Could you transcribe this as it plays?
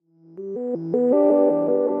Hello,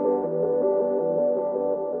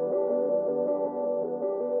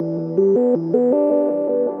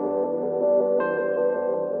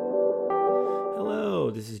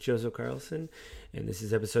 this is Joseph Carlson, and this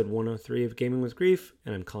is episode 103 of Gaming with Grief,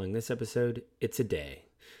 and I'm calling this episode, It's a Day.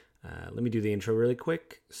 Let me do the intro really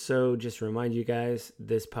quick. So just to remind you guys,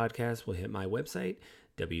 this podcast will hit my website,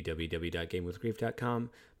 www.gamewithgrief.com,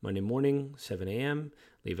 Monday morning, 7 a.m.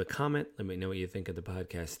 Leave a comment. Let me know what you think of the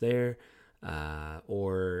podcast there.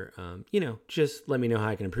 Just let me know how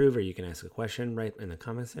I can improve, or you can ask a question right in the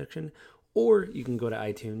comment section. Or you can go to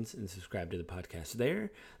iTunes and subscribe to the podcast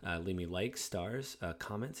there. Leave me likes, stars,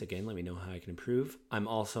 comments. Again, let me know how I can improve. I'm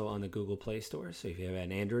also on the Google Play Store, so if you have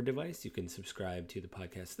an Android device, you can subscribe to the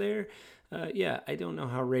podcast there. I don't know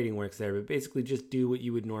how rating works there, but basically just do what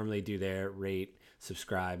you would normally do there. Rate,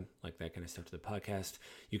 subscribe, like that kind of stuff to the podcast.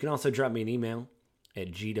 You can also drop me an email at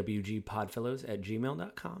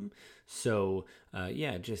gwgpodfellows@gmail.com. So,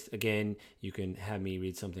 just again, you can have me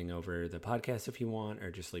read something over the podcast if you want, or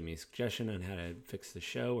just leave me a suggestion on how to fix the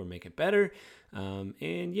show or make it better. And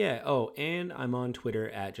I'm on Twitter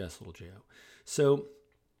at JustLittleJoe. So,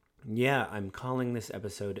 I'm calling this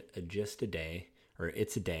episode Just a Day, or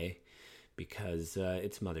It's a Day, because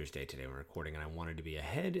it's Mother's Day today when we're recording, and I wanted to be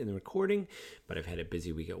ahead in the recording, but I've had a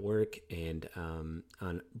busy week at work. And on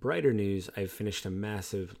brighter news, I've finished a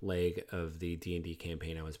massive leg of the D&D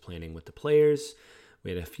campaign I was planning with the players. We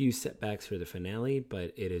had a few setbacks for the finale,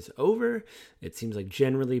 but it is over. It seems like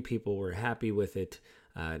generally people were happy with it.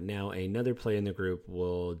 Now another player in the group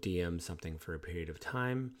will DM something for a period of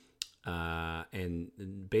time. And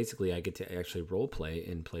basically I get to actually role play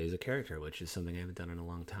and play as a character, which is something I haven't done in a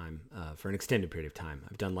long time, for an extended period of time.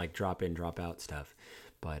 I've done like drop in, drop out stuff,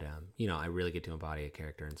 but I really get to embody a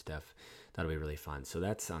character and stuff. That'll be really fun. So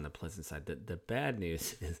that's on the pleasant side. The bad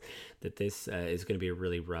news is that this is going to be a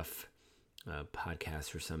really rough podcast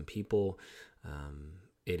for some people.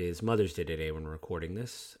 It is Mother's Day today when we're recording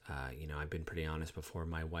this. I've been pretty honest before.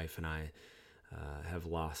 My wife and I have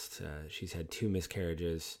lost, she's had 2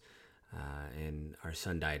 miscarriages. And our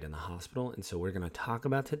son died in the hospital. And so we're going to talk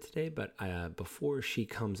about that today. But before she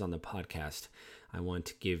comes on the podcast, I want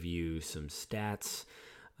to give you some stats.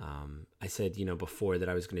 I said, before that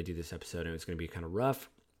I was going to do this episode and it was going to be kind of rough.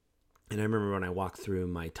 And I remember when I walked through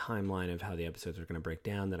my timeline of how the episodes were going to break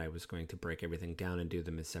down, that I was going to break everything down and do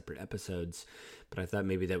them as separate episodes. But I thought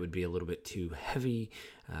maybe that would be a little bit too heavy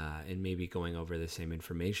and maybe going over the same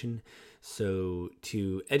information. So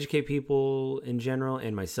to educate people in general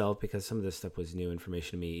and myself, because some of this stuff was new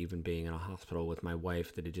information to me, even being in a hospital with my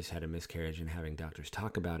wife that had just had a miscarriage and having doctors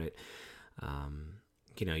talk about it,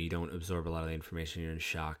 you don't absorb a lot of the information. You're in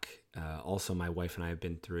shock. Also, my wife and I have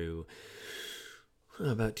been through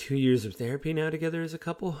about 2 years of therapy now together as a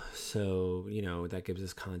couple. So, that gives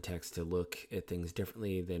us context to look at things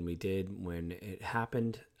differently than we did when it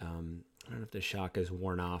happened. I don't know if the shock is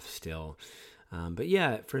worn off still. But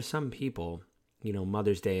for some people,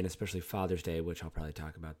 Mother's Day and especially Father's Day, which I'll probably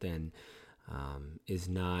talk about then, is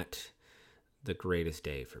not the greatest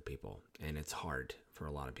day for people. And it's hard for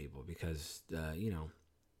a lot of people because,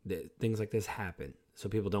 things like this happen. So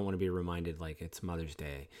people don't want to be reminded like it's Mother's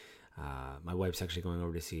Day. My wife's actually going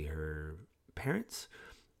over to see her parents.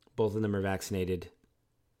 Both of them are vaccinated.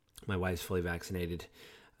 My wife's fully vaccinated.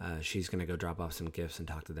 She's going to go drop off some gifts and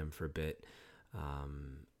talk to them for a bit.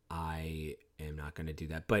 I am not going to do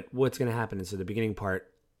that. But what's going to happen is, so the beginning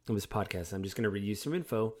part of this podcast, I'm just going to read you some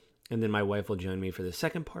info, and then my wife will join me for the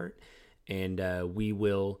second part, and we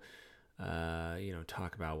will,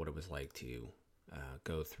 talk about what it was like to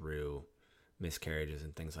go through miscarriages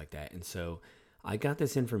and things like that. And so I got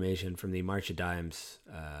this information from the March of Dimes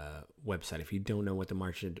website. If you don't know what the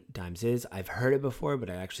March of Dimes is, I've heard it before, but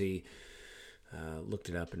I actually looked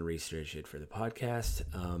it up and researched it for the podcast.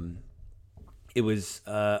 It was,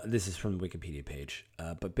 this is from the Wikipedia page,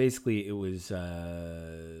 but basically it was,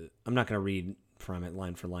 I'm not going to read from it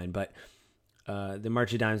line for line, but the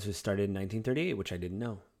March of Dimes was started in 1938, which I didn't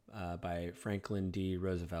know, by Franklin D.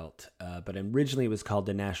 Roosevelt. But originally it was called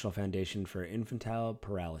the National Foundation for Infantile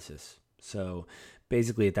Paralysis. So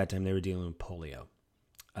basically at that time they were dealing with polio.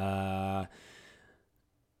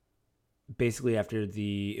 Basically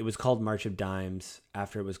it was called March of Dimes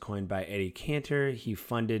after it was coined by Eddie Cantor. He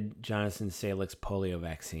funded Jonathan Salek's polio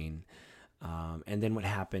vaccine. And then what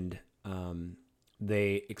happened,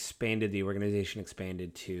 the organization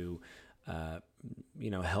expanded to,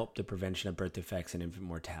 help the prevention of birth defects and infant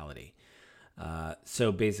mortality.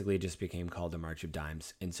 So basically it just became called the March of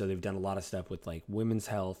Dimes. And so they've done a lot of stuff with like women's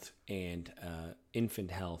health and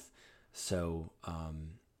infant health. So,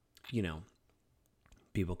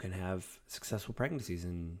 people can have successful pregnancies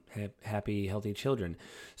and happy, healthy children.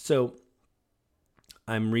 So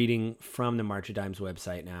I'm reading from the March of Dimes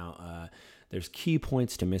website now. There's key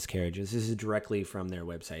points to miscarriages. This is directly from their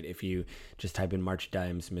website. If you just type in March of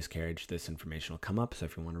Dimes miscarriage, this information will come up. So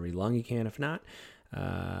if you want to read along, you can. If not,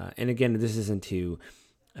 and again, this isn't to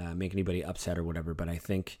make anybody upset or whatever, but I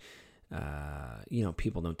think,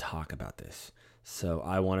 people don't talk about this. So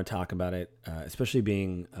I want to talk about it, especially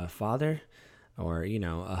being a father or,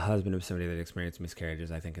 a husband of somebody that experienced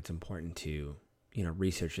miscarriages. I think it's important to,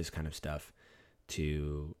 research this kind of stuff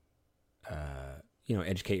to,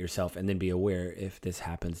 educate yourself and then be aware if this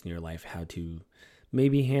happens in your life, how to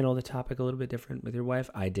maybe handle the topic a little bit different with your wife.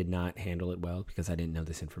 I did not handle it well because I didn't know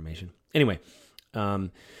this information. Anyway,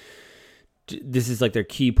 this is like their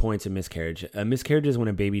key points of miscarriage. A miscarriage is when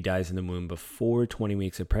a baby dies in the womb before 20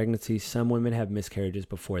 weeks of pregnancy. Some women have miscarriages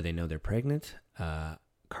before they know they're pregnant.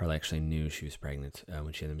 Carla actually knew she was pregnant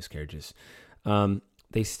when she had the miscarriages.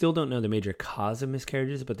 They still don't know the major cause of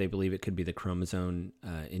miscarriages, but they believe it could be the chromosome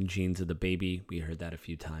in genes of the baby. We heard that a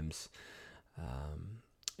few times.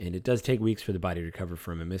 And it does take weeks for the body to recover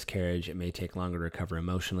from a miscarriage. It may take longer to recover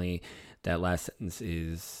emotionally. That last sentence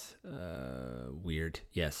is weird.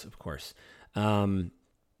 Yes, of course. And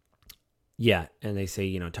they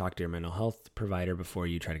say, talk to your mental health provider before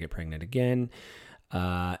you try to get pregnant again.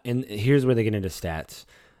 And here's where they get into stats.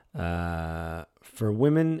 For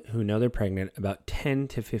women who know they're pregnant, about 10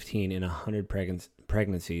 to 15 in 100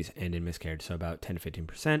 pregnancies end in miscarriage, so about 10 to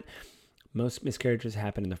 15%. Most miscarriages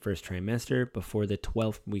happen in the first trimester before the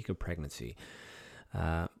 12th week of pregnancy.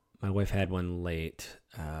 My wife had one late,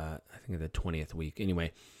 I think at the 20th week.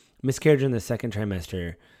 Anyway, miscarriage in the second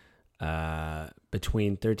trimester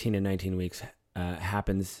between 13 and 19 weeks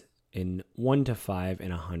happens in 1 to 5 in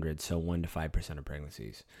 100, so 1 to 5% of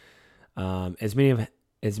pregnancies.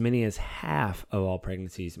 As many as half of all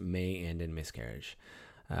pregnancies may end in miscarriage.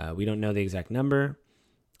 We don't know the exact number,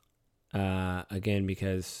 again,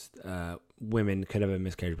 because women could have a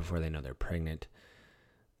miscarriage before they know they're pregnant.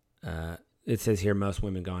 It says here most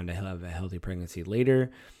women go on to have a healthy pregnancy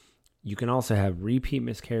later. You can also have repeat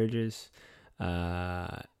miscarriages.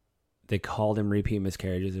 They call them repeat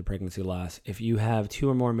miscarriages of pregnancy loss. If you have 2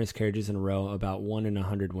 or more miscarriages in a row, about 1 in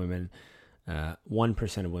 100 women,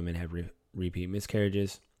 1% of women have repeat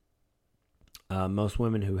miscarriages. Most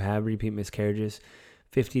women who have repeat miscarriages,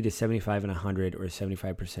 50 to 75 in 100 or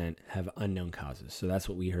 75% have unknown causes. So that's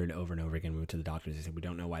what we heard over and over again. We went to the doctors. They said, we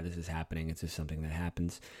don't know why this is happening. It's just something that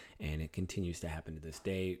happens, and it continues to happen to this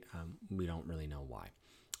day. We don't really know why.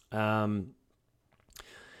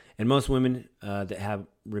 And most women that have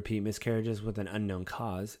repeat miscarriages with an unknown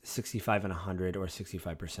cause, 65 in 100 or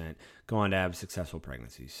 65%, go on to have successful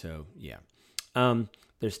pregnancies. So, yeah.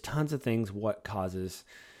 There's tons of things what causes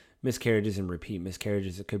miscarriages and repeat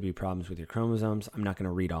miscarriages. It could be problems with your chromosomes. I'm not going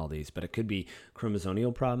to read all these, but it could be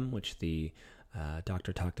chromosomal problem, which the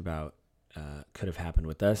doctor talked about could have happened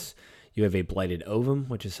with us. You have a blighted ovum,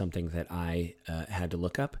 which is something that I had to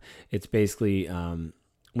look up. It's basically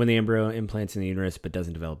when the embryo implants in the uterus but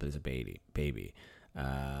doesn't develop as a baby.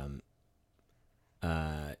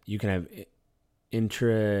 You can have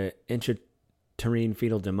intrauterine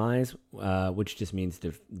fetal demise, which just means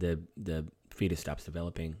the fetus stops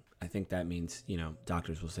developing. I think that means,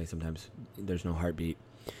 doctors will say sometimes there's no heartbeat.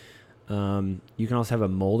 You can also have a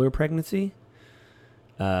molar pregnancy,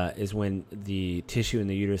 is when the tissue in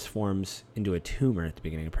the uterus forms into a tumor at the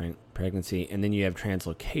beginning of pregnancy. And then you have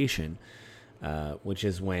translocation, which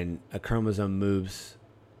is when a chromosome moves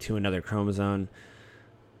to another chromosome.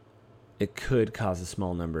 It could cause a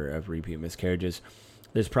small number of repeat miscarriages.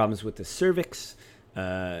 There's problems with the cervix.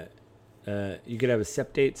 You could have a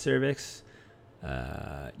septate cervix.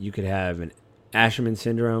 You could have an Asherman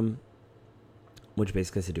syndrome, which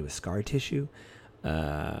basically has to do with scar tissue.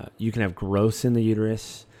 You can have growths in the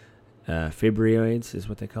uterus. Fibroids is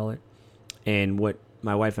what they call it. And what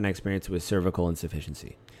my wife and I experienced was cervical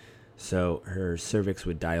insufficiency. So her cervix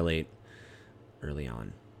would dilate early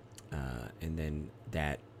on. And then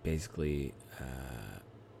that basically...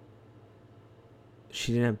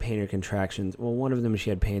 she didn't have pain or contractions. Well, one of them she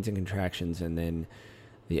had pains and contractions, and then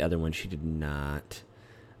the other one she did not.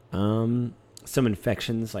 Some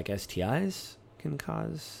infections like STIs can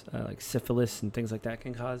cause, like syphilis and things like that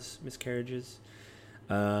can cause miscarriages.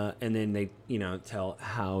 And then they, tell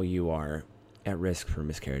how you are at risk for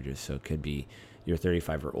miscarriages. So it could be you're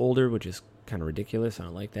 35 or older, which is kind of ridiculous. I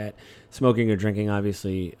don't like that. Smoking or drinking,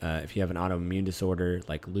 obviously. If you have an autoimmune disorder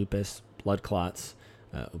like lupus, blood clots,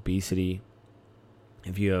 obesity.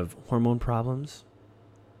 If you have hormone problems,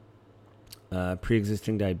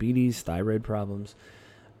 pre-existing diabetes, thyroid problems,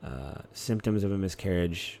 symptoms of a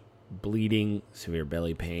miscarriage, bleeding, severe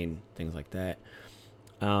belly pain, things like that.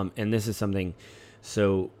 And this is something,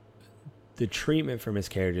 so the treatment for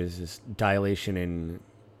miscarriages is dilation and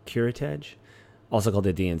curettage, also called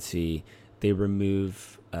the DNC. They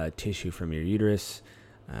remove tissue from your uterus.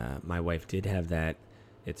 My wife did have that.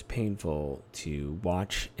 It's painful to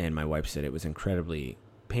watch, and my wife said it was incredibly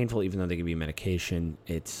painful, even though they give you medication.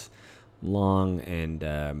 It's long, and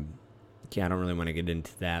I don't really want to get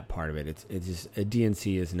into that part of it. It's just, a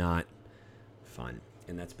DNC is not fun,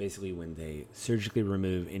 and that's basically when they surgically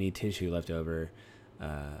remove any tissue left over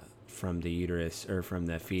from the uterus or from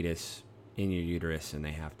the fetus in your uterus, and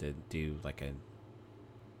they have to do like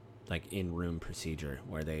in-room procedure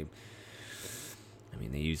where they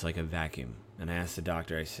use like a vacuum. And I asked the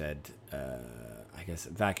doctor, I said, I guess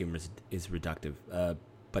vacuum is reductive,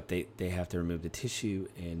 but they have to remove the tissue.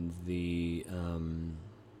 And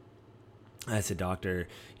I asked the doctor,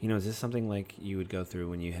 is this something like you would go through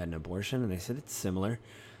when you had an abortion? And they said it's similar.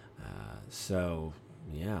 So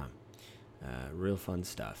yeah, real fun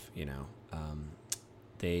stuff,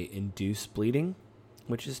 They induce bleeding,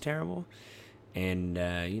 which is terrible. And,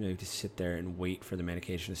 you have to sit there and wait for the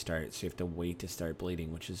medication to start. So you have to wait to start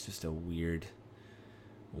bleeding, which is just a weird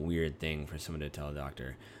thing for someone to tell a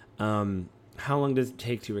doctor. How long does it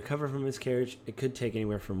take to recover from miscarriage? It could take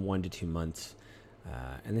anywhere from 1 to 2 months.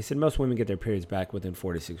 And they said most women get their periods back within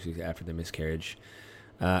 4 to 6 weeks after the miscarriage.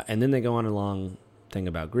 And then they go on a long thing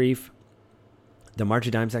about grief. The March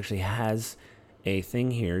of Dimes actually has a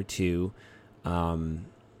thing here to...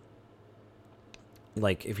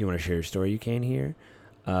 like if you want to share your story, you can here.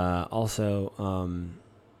 Also,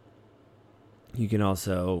 you can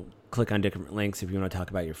also click on different links if you want to talk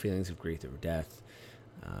about your feelings of grief or death.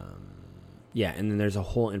 And then there's a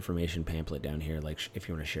whole information pamphlet down here. Like if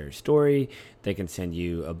you want to share your story, they can send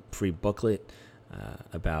you a free booklet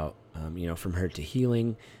about, from hurt to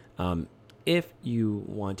healing. If you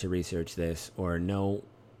want to research this or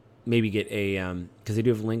maybe get a, because they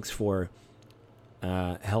do have links for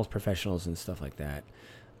health professionals and stuff like that.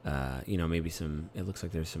 Maybe it looks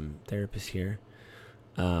like there's some therapists here.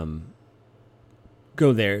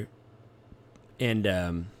 Go there and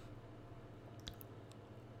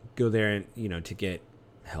to get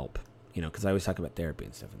help, because I always talk about therapy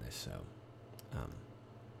and stuff in this. So,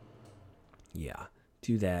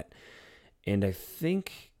 do that. And I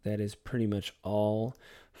think that is pretty much all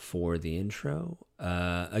for the intro.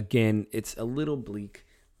 Again, it's a little bleak.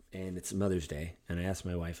 And it's Mother's Day, and I asked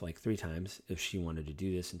my wife like 3 times if she wanted to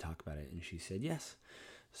do this and talk about it, and she said yes.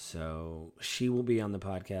 So she will be on the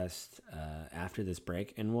podcast after this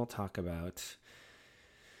break, and we'll talk about,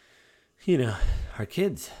 our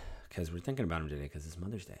kids, because we're thinking about them today because it's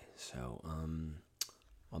Mother's Day. So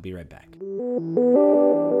I'll be right back.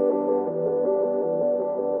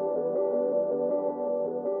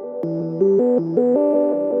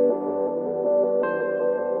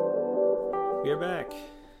 We are back.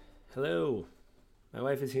 Hello. My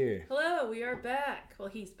wife is here. Hello, we are back. Well,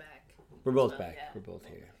 he's back. We're both back. Yeah. We're both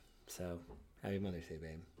here. So, happy Mother's Day,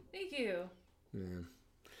 babe. Thank you. Yeah.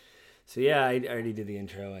 So, yeah, I already did the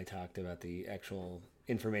intro. I talked about the actual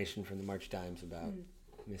information from the March Times about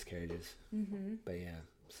miscarriages. Mm-hmm. But, yeah.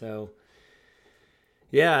 So,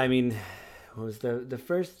 yeah, what was the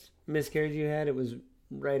first miscarriage you had? It was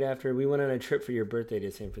right after we went on a trip for your birthday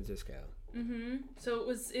to San Francisco. Mm-hmm. So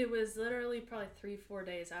it was literally probably 3-4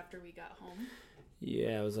 days after we got home.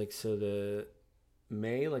 Yeah, it was like the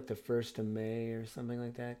May, like the 1st of May or something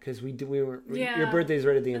like that. Because your birthday's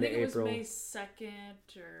right at the end of April. It was May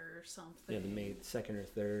 2nd or something. Yeah, the May 2nd or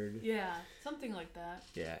 3rd. Yeah, something like that.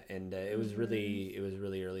 Yeah, and it was really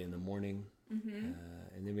early in the morning. Mm-hmm.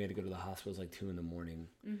 And then we had to go to the hospital. It was like 2 a.m.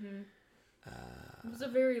 Mm-hmm. It was a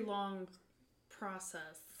very long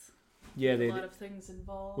process. Yeah, a lot of things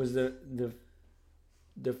involved. Was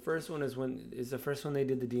the first one is the first one they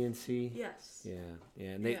did the DNC? Yes. Yeah,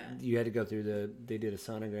 and you had to go through they did a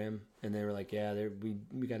sonogram, and they were like,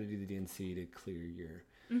 we got to do the DNC to clear your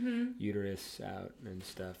uterus out and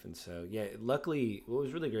stuff, and so luckily, what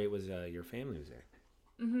was really great was your family was there.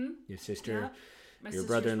 Mm-hmm. Your sister, your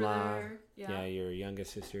brother-in-law, your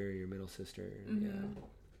youngest sister, your middle sister,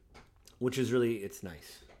 which is it's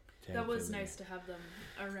nice. That was nice to have them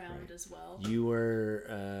around as well. You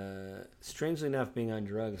were, strangely enough, being on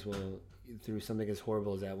drugs through something as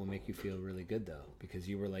horrible as that will make you feel really good, though, because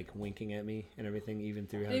you were, winking at me and everything, even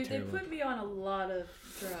through how terrible. They put me on a lot of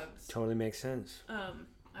drugs. Totally makes sense.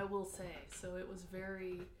 I will say. So I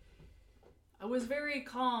was very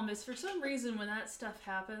calm. As for some reason, when that stuff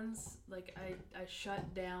happens, I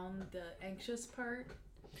shut down the anxious part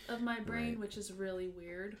of my brain, which is really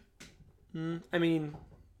weird.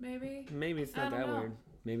 maybe. Maybe it's I not don't that know. weird.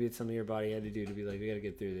 Maybe it's something your body had to do to be like, we got to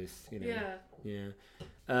get through this. You know. Yeah.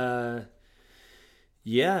 Yeah.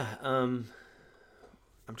 Yeah. I'm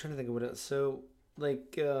trying to think of what else. So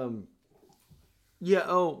like, yeah.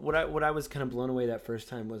 Oh, what I was kind of blown away that first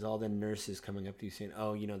time was all the nurses coming up to you saying,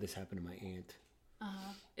 "Oh, you know, this happened to my aunt.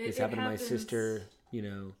 Uh-huh. This happened to my sister." You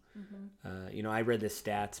know. Mm-hmm. I read the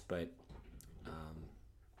stats, but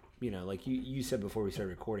like you said before we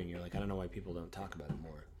started recording, you're like, I don't know why people don't talk about it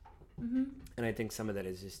more. Mm-hmm. And I think some of that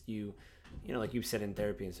is just like you've said in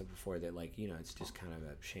therapy and stuff before, that like, it's just kind of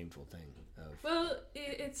a shameful thing of. Well,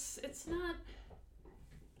 it's not.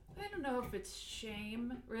 I don't know if it's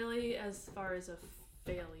shame really, as far as a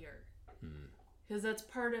failure, because that's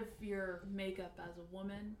part of your makeup as a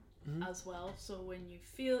woman as well. So when you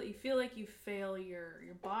feel like you fail, your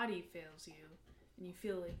body fails you, and you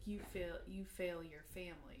feel like you fail your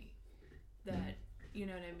family, that you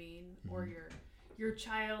know what I mean, or your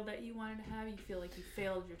child that you wanted to have, you feel like you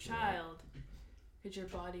failed your child because your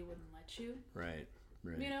body wouldn't let you. Right.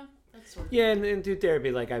 You know, that's sort of. Yeah, and through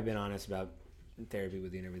therapy, like I've been honest about therapy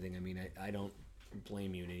with you and everything. I mean, I don't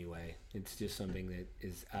blame you in any way. It's just something that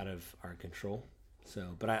is out of our control.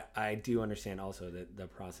 So, but I do understand also that the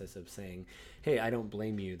process of saying, hey, I don't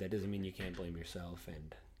blame you, that doesn't mean you can't blame yourself,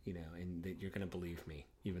 and and that you're going to believe me,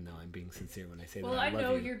 even though I'm being sincere when I say that I love you. Well, I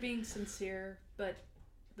know you're being sincere, but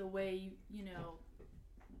the way,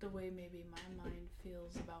 the way maybe my mind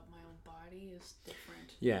feels about my own body is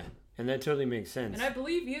different. Yeah, and that totally makes sense. And I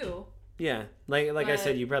believe you. Yeah, like I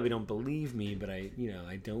said, you probably don't believe me, but I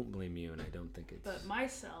don't blame you, and I don't think it's. But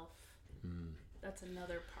myself, that's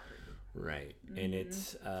another part. Right, and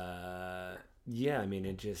it's yeah. I mean,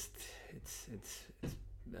 it's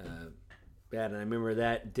bad. And I remember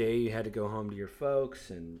that day you had to go home to your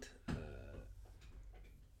folks, and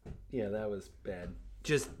yeah, that was bad.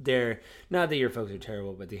 Just there, not that your folks are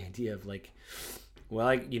terrible, but the idea of like. Well,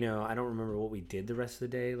 I don't remember what we did the rest of the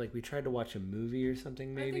day. Like, we tried to watch a movie or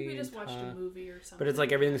something, maybe. I think we just watched a movie or something. But it's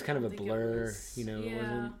like everything's kind of a I blur, yeah. It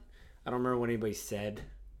wasn't. I don't remember what anybody said.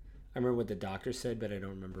 I remember what the doctor said, but I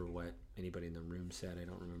don't remember what anybody in the room said. I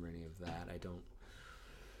don't remember any of that. I don't.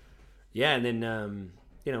 Yeah, and then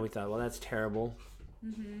we thought, well, that's terrible.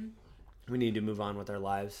 Mm-hmm. We need to move on with our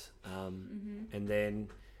lives. And then.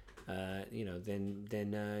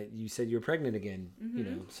 Then you said you were pregnant again,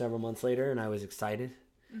 several months later, and I was excited.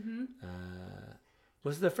 Mm-hmm.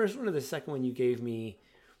 Was it the first one or the second one you gave me?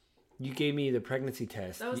 You gave me the pregnancy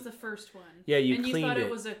test. That was the first one. Yeah, you cleaned it. And you thought it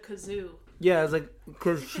was a kazoo. Yeah, I was like,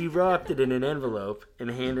 because she wrapped it in an envelope and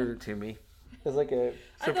handed it to me. It was like a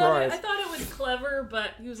surprise. I thought it was clever,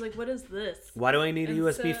 but he was like, what is this? Why do I need a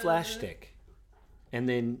USB flash stick? And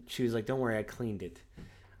then she was like, don't worry, I cleaned it.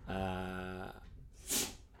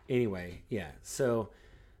 Anyway, yeah. So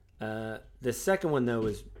the second one, though,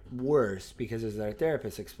 was worse because, as our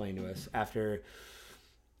therapist explained to us, after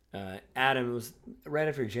Adam, it was right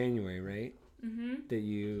after January, right? Mm-hmm. That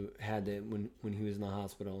you had that when he was in the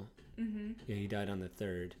hospital. Mm-hmm. Yeah, he died on the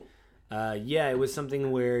 3rd. Yeah, it was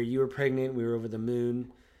something where you were pregnant, we were over the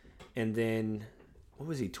moon, and then, what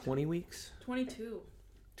was he, 20 weeks? 22.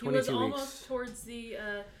 22 he was weeks. Almost towards the...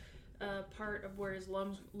 part of where his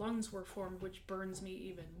lungs were formed, which burns me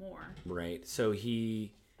even more. Right. So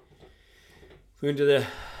he went to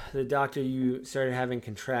the doctor. You started having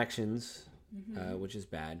contractions, which is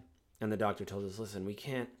bad. And the doctor told us, listen, we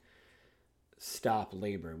can't stop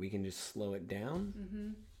labor. We can just slow it down. Mm-hmm.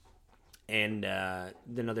 And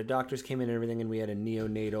then other doctors came in and everything, and we had a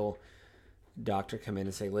neonatal doctor come in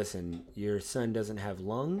and say, listen, your son doesn't have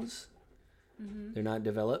lungs. Mm-hmm. They're not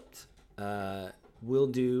developed. We'll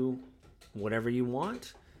do whatever you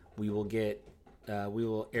want. We will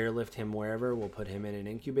airlift him wherever. We'll put him in an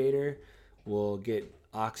incubator. We'll get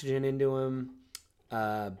oxygen into him.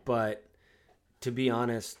 But to be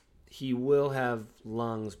honest, he will have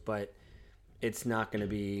lungs, but it's not going to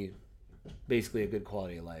be basically a good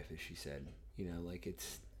quality of life, as she said.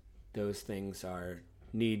 Those things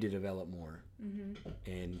need to develop more. Mm-hmm.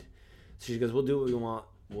 And so she goes, we'll do what we want.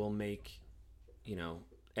 We'll make,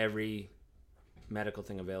 every medical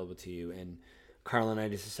thing available to you. And Carl and I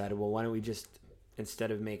just decided, well, why don't we just,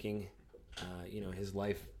 instead of making his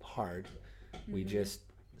life hard, we just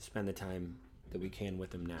spend the time that we can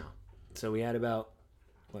with him now. So we had about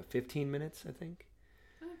 15 minutes, I think.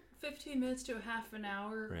 15 minutes to a half an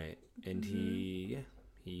hour. Right. And he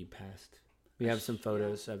passed. We have some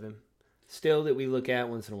photos of him still that we look at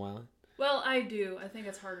once in a while. Well, I do. I think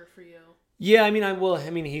it's harder for you. Yeah,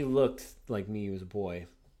 he looked like me. He was a boy.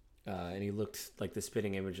 And he looked like the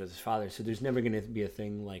spitting image of his father. So there's never going to be a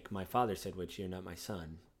thing like my father said, which you're not my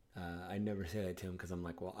son. I never say that to him because I'm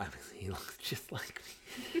like, well, obviously he looks just like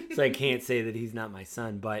me. So I can't say that he's not my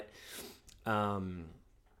son. But,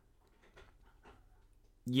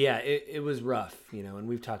 yeah, it was rough, and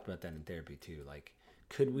we've talked about that in therapy too. Like,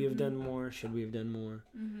 could we have done more? Should we have done more?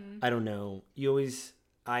 Mm-hmm. I don't know.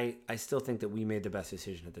 I still think that we made the best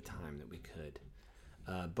decision at the time that we could.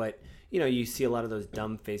 But, you see a lot of those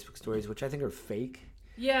dumb Facebook stories, which I think are fake.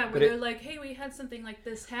 Yeah, where they're like, hey, we had something like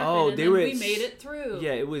this happen, and then we made it through.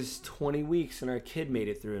 Yeah, it was 20 weeks, and our kid made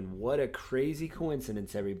it through, and what a crazy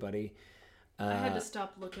coincidence, everybody. I had to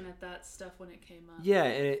stop looking at that stuff when it came up. Yeah,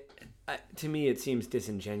 and to me, it seems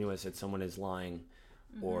disingenuous that someone is lying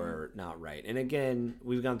or not right. And again,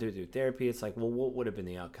 we've gone through therapy. It's like, well, what would have been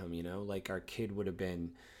the outcome, Like, our kid would have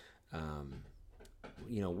been,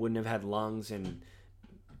 wouldn't have had lungs and...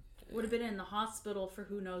 Would have been in the hospital for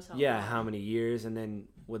who knows how long. Yeah, how many years, and then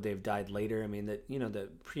would they have died later? I mean, the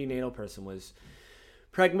prenatal person was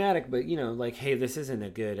pragmatic, but, like, hey, this isn't a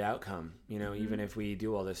good outcome, even if we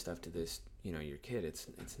do all this stuff to this, your kid, it's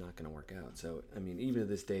not going to work out. So, I mean, even to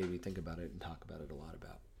this day, we think about it and talk about it a lot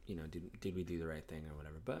about, did we do the right thing or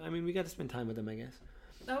whatever. But, I mean, we got to spend time with him, I guess.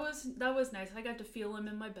 That was nice. I got to feel him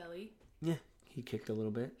in my belly. Yeah, he kicked a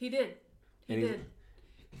little bit. He did. He did.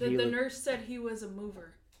 The nurse said he was a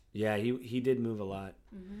mover. Yeah, he did move a lot.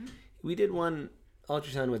 Mm-hmm. We did one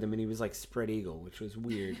ultrasound with him, and he was like spread eagle, which was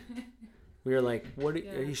weird. We were like, "What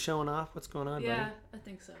are you showing off? What's going on?" Yeah, buddy? I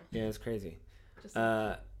think so. Yeah, it's crazy.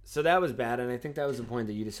 So that was bad, and I think that was the point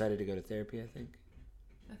that you decided to go to therapy. I think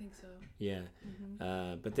so. Yeah,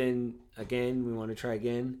 but then again, we want to try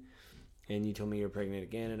again, and you told me you were pregnant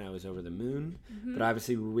again, and I was over the moon. Mm-hmm. But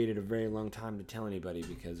obviously, we waited a very long time to tell anybody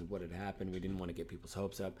because of what had happened. We didn't want to get people's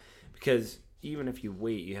hopes up because. Even if you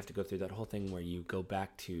wait, you have to go through that whole thing where you go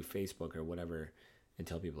back to Facebook or whatever and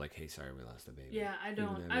tell people like, "Hey, sorry, we lost the baby." Yeah, I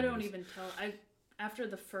don't even tell. After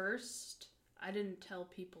the first, I didn't tell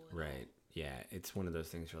people. Right. Yeah, it's one of those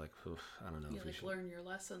things. You're like, I don't know. You learn your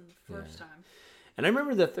lesson the first time. And I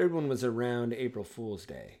remember the third one was around April Fool's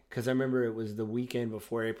Day because I remember it was the weekend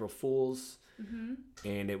before April Fool's,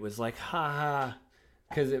 and it was like, ha.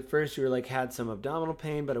 Because at first you were like had some abdominal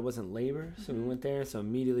pain, but it wasn't labor. So we went there. So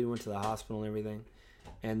immediately went to the hospital and everything.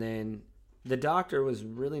 And then the doctor was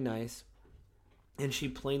really nice. And she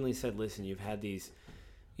plainly said, listen, you've had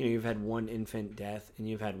you've had one infant death and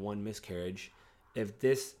you've had one miscarriage. If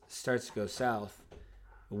this starts to go south,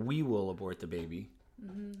 we will abort the baby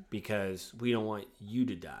because we don't want you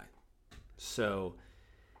to die. So,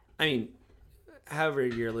 I mean, however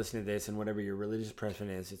you're listening to this and whatever your religious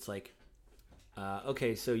preference is, it's like,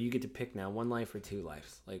 okay, so you get to pick now, one life or two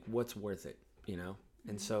lives. Like, what's worth it,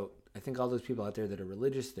 And so I think all those people out there that are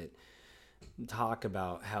religious that talk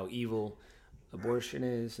about how evil abortion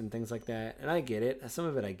is and things like that, and I get it. Some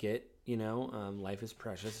of it I get, life is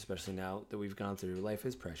precious, especially now that we've gone through life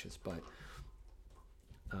is precious. But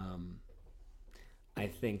I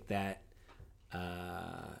think that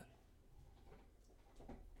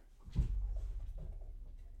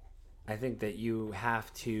you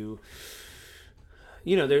have to...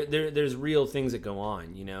 there's real things that go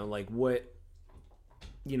on, like what,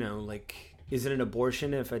 like, is it an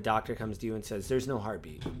abortion if a doctor comes to you and says there's no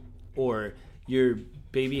heartbeat or your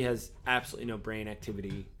baby has absolutely no brain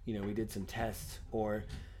activity? We did some tests, or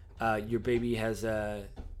your baby has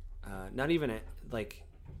not even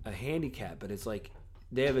a handicap, but it's like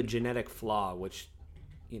they have a genetic flaw, which,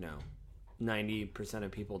 90%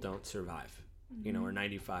 of people don't survive, or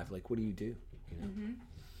 95. Like, what do you do?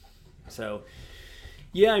 So,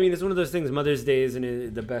 yeah, I mean, it's one of those things. Mother's Day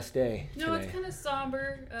isn't the best day. No, today. It's kind of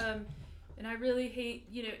somber, and I really hate.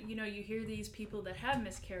 You hear these people that have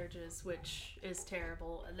miscarriages, which is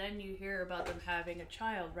terrible, and then you hear about them having a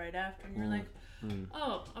child right after, and you're like,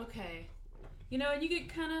 oh, okay, and you get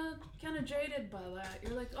kind of jaded by that.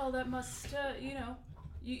 You're like, oh, that must,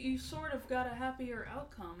 you sort of got a happier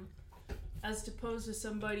outcome, as opposed to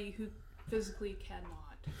somebody who physically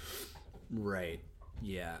cannot. Right.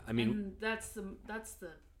 Yeah, I mean, and that's the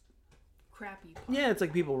crappy part. Yeah, it's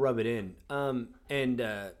like people rub it in. And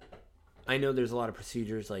I know there's a lot of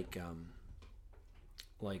procedures like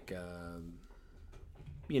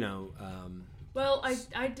Well,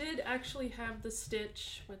 I did actually have the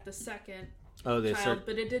stitch with the second child,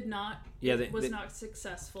 but it did not. Yeah, it was not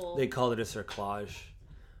successful. They call it a cerclage,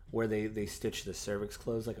 where they stitch the cervix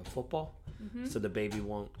closed like a football, so the baby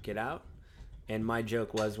won't get out. And my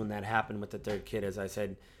joke was when that happened with the third kid, as I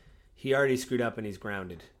said, he already screwed up and he's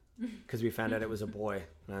grounded because we found out it was a boy.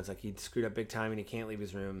 And I was like, he screwed up big time and he can't leave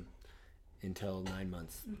his room until 9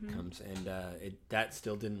 months comes. And that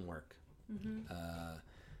still didn't work.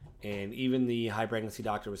 And even the high pregnancy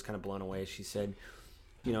doctor was kind of blown away. She said,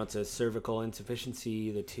 it's a cervical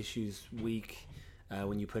insufficiency. The tissue's weak.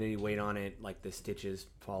 When you put any weight on it, like the stitches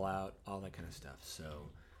fall out, all that kind of stuff. So,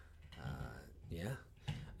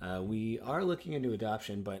 we are looking into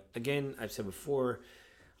adoption. But again, I've said before,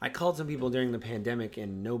 I called some people during the pandemic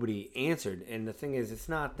and nobody answered. And the thing is, it's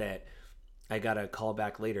not that I got a call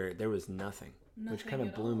back later. There was nothing which kind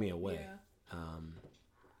of blew me away. Yeah.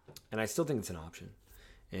 And I still think it's an option.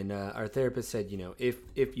 And our therapist said,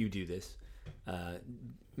 if you do this,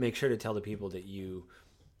 make sure to tell the people that you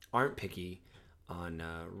aren't picky on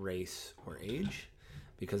race or age,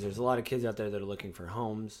 because there's a lot of kids out there that are looking for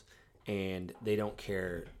homes and they don't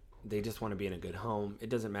care. They just want to be in a good home. It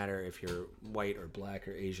doesn't matter if you're white or black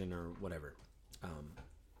or Asian or whatever.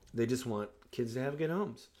 They just want kids to have good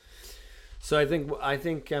homes. So I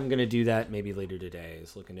think I'm going to do that maybe later today,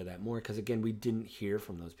 is look into that more, because again, we didn't hear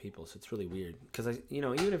from those people. So it's really weird, because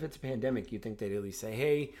even if it's a pandemic, you think they'd at least say,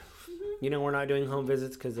 hey, we're not doing home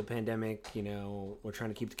visits because of the pandemic, we're trying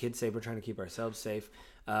to keep the kids safe. We're trying to keep ourselves safe.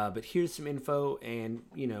 But here's some info, and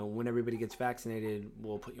when everybody gets vaccinated,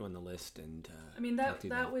 we'll put you on the list. And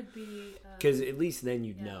that would be, because at least then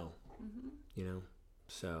you'd know,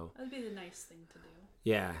 so that would be the nice thing to do.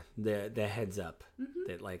 Yeah, the heads up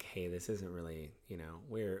that, like, hey, this isn't really,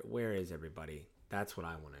 where is everybody? That's what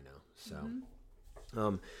I want to know.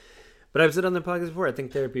 So, but I've said on the podcast before, I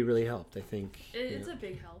think therapy really helped. I think it's a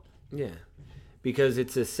big help. Yeah, because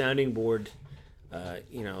it's a sounding board.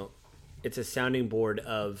 It's a sounding board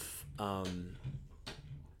of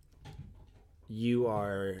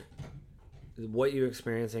what you're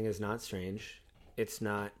experiencing is not strange. It's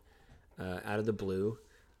not out of the blue.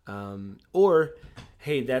 Or,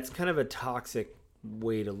 hey, that's kind of a toxic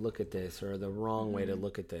way to look at this, or the wrong way to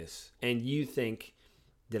look at this. And you think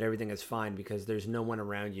that everything is fine because there's no one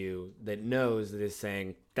around you that knows that is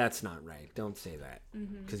saying, that's not right. Don't say that.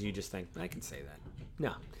 Because you just think, I can say that.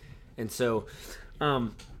 No. And so,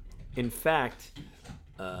 in fact,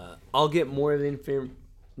 I'll get more of the info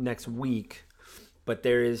next week, but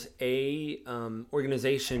there is a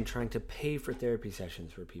organization trying to pay for therapy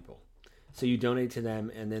sessions for people. So you donate to them,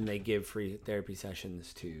 and then they give free therapy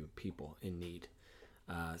sessions to people in need.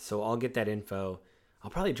 So I'll get that info. I'll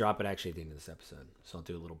probably drop it actually at the end of this episode. So I'll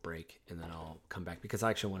do a little break, and then I'll come back, because I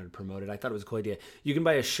actually wanted to promote it. I thought it was a cool idea. You can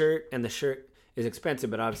buy a shirt, and the shirt is expensive,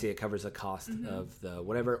 but obviously it covers the cost of the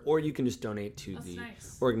whatever. Or you can just donate to the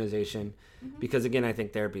organization. Because, again, I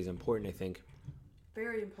think therapy is important. I think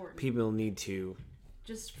very important. People need to.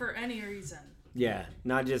 Just for any reason. Yeah,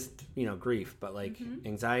 not just, grief, but like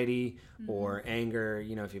anxiety or anger.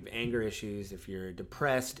 If you have anger issues, if you're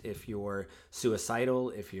depressed, if you're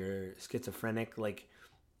suicidal, if you're schizophrenic, like,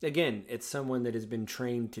 again, it's someone that has been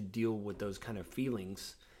trained to deal with those kind of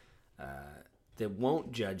feelings, that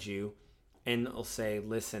won't judge you, and will say,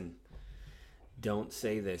 listen, don't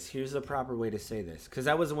say this. Here's the proper way to say this. Because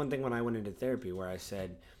that was the one thing when I went into therapy where I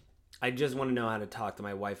said, I just want to know how to talk to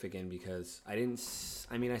my wife again, because I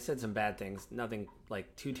said some bad things, nothing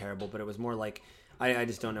like too terrible, but it was more like, I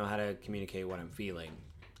just don't know how to communicate what I'm feeling.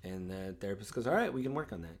 And the therapist goes, all right, we can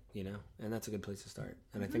work on that, and that's a good place to start.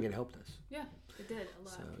 And I think it helped us. Yeah, it did a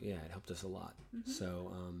lot. So yeah, it helped us a lot.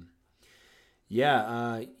 So,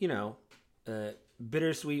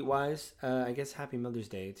 bittersweet wise, I guess happy Mother's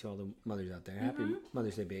Day to all the mothers out there. Happy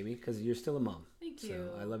Mother's Day, baby, because you're still a mom. Thank you.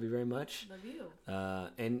 So I love you very much. Love you.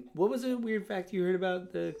 And what was a weird fact you heard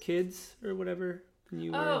about the kids or whatever?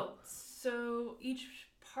 So each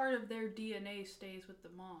part of their DNA stays with the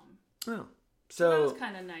mom. Oh. So that was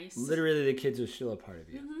kind of nice. Literally the kids are still a part of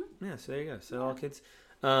you. Yeah, so there you go. So all kids.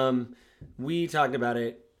 We talked about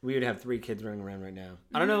it. We would have 3 kids running around right now.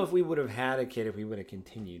 I don't know if we would have had a kid if we would have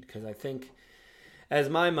continued, because I think, as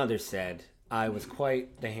my mother said, I was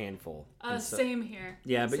quite the handful. Same here.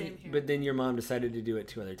 Yeah, but then your mom decided to do it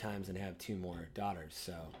 2 other times and have 2 more daughters.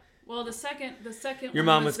 So. Well, the second. Your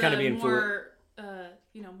mom was kind of being more,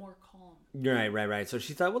 more calm. Right. So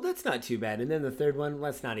she thought, well, that's not too bad. And then the third one,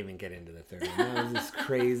 let's not even get into the third one. That was just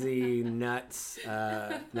crazy nuts.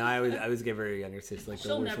 No, I always give her a younger sister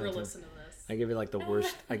She'll never listen to this. I give her like the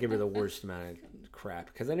worst. I give her the worst amount of crap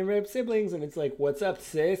because I never have siblings, and it's like, what's up,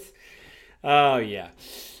 sis? Oh yeah.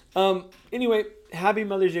 Anyway, happy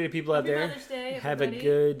Mother's Day to people out there. Mother's Day, have a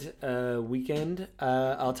good weekend.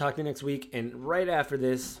 I'll talk to you next week, and right after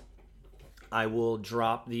this, I will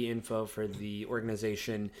drop the info for the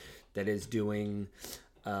organization that is doing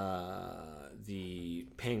the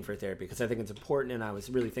paying for therapy, because I think it's important, and I was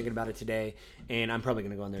really thinking about it today, and I'm probably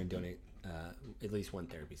going to go on there and donate at least one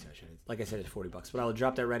therapy session. Like I said, it's $40, but I'll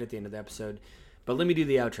drop that right at the end of the episode. But let me do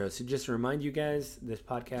the outro. So just to remind you guys, this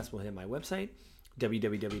podcast will hit my website,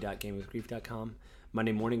 www.gamewithgrief.com,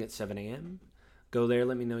 Monday morning at 7 a.m. Go there,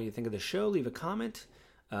 let me know what you think of the show, leave a comment.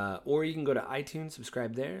 Or you can go to iTunes,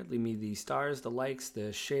 subscribe there, leave me the stars, the likes,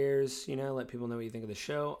 the shares, let people know what you think of the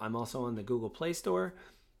show. I'm also on the Google Play Store.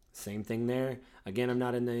 Same thing there. Again, I'm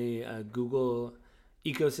not in the Google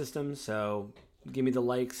ecosystem, so give me the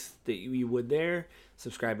likes that you would there.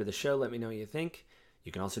 Subscribe to the show, let me know what you think.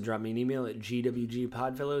 You can also drop me an email at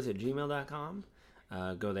gwgpodfellows@gmail.com.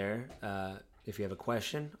 Go there. If you have a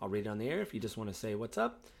question, I'll read it on the air. If you just want to say what's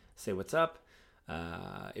up, say what's up.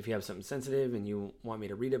 If you have something sensitive and you want me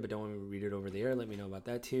to read it but don't want me to read it over the air, let me know about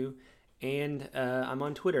that too. And I'm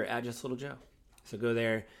on Twitter at JustLittleJoe. So go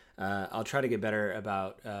there. I'll try to get better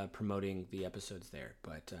about promoting the episodes there.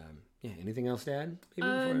 But yeah, anything else to add?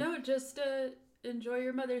 No, just enjoy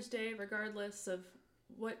your Mother's Day regardless of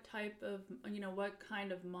what type of, what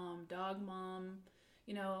kind of mom, dog mom,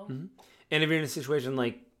 Mm-hmm. And if you're in a situation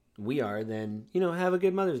like we are, then, have a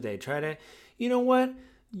good Mother's Day. Try to,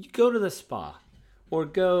 go to the spa. Or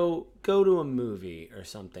go to a movie or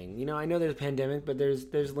something. I know there's a pandemic, but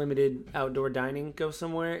there's limited outdoor dining. Go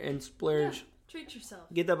somewhere and splurge. Yeah, treat yourself.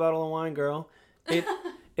 Get that bottle of wine, girl. If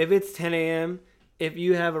it's 10 a.m., if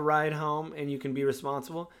you have a ride home and you can be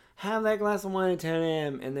responsible, have that glass of wine at 10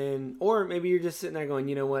 a.m. and then, or maybe you're just sitting there going,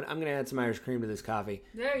 you know what? I'm gonna add some Irish cream to this coffee.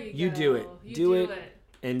 There you go. You do it. Do it.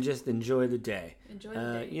 And just enjoy the day. Enjoy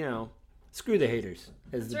the day. Screw the haters,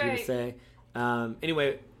 as the people say.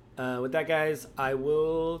 Anyway. With that, guys, I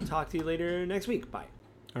will talk to you later next week. Bye.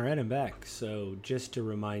 All right, I'm back. So just to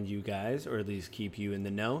remind you guys, or at least keep you in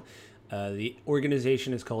the know, the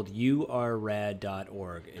organization is called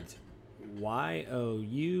yourrad.org. It's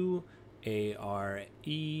yourerad.org.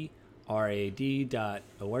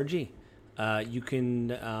 You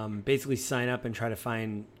can basically sign up and try to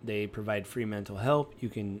find, they provide free mental health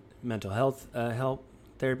help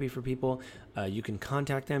therapy for people. You can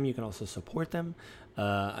contact them. You can also support them.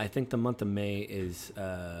 I think the month of May is,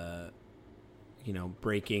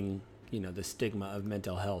 breaking, the stigma of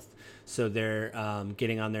mental health. So they're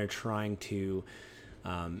getting on there trying to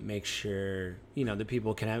make sure, that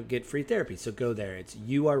people can get free therapy. So go there. It's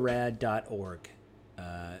yourrad.org.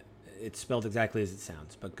 It's spelled exactly as it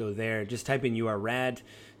sounds, but go there. Just type in yourrad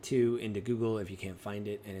into Google if you can't find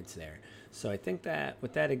it, and it's there. So I think that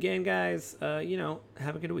with that, again, guys,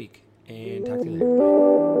 have a good week and talk to you later.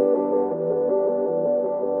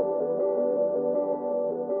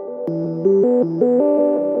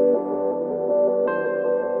 Bye.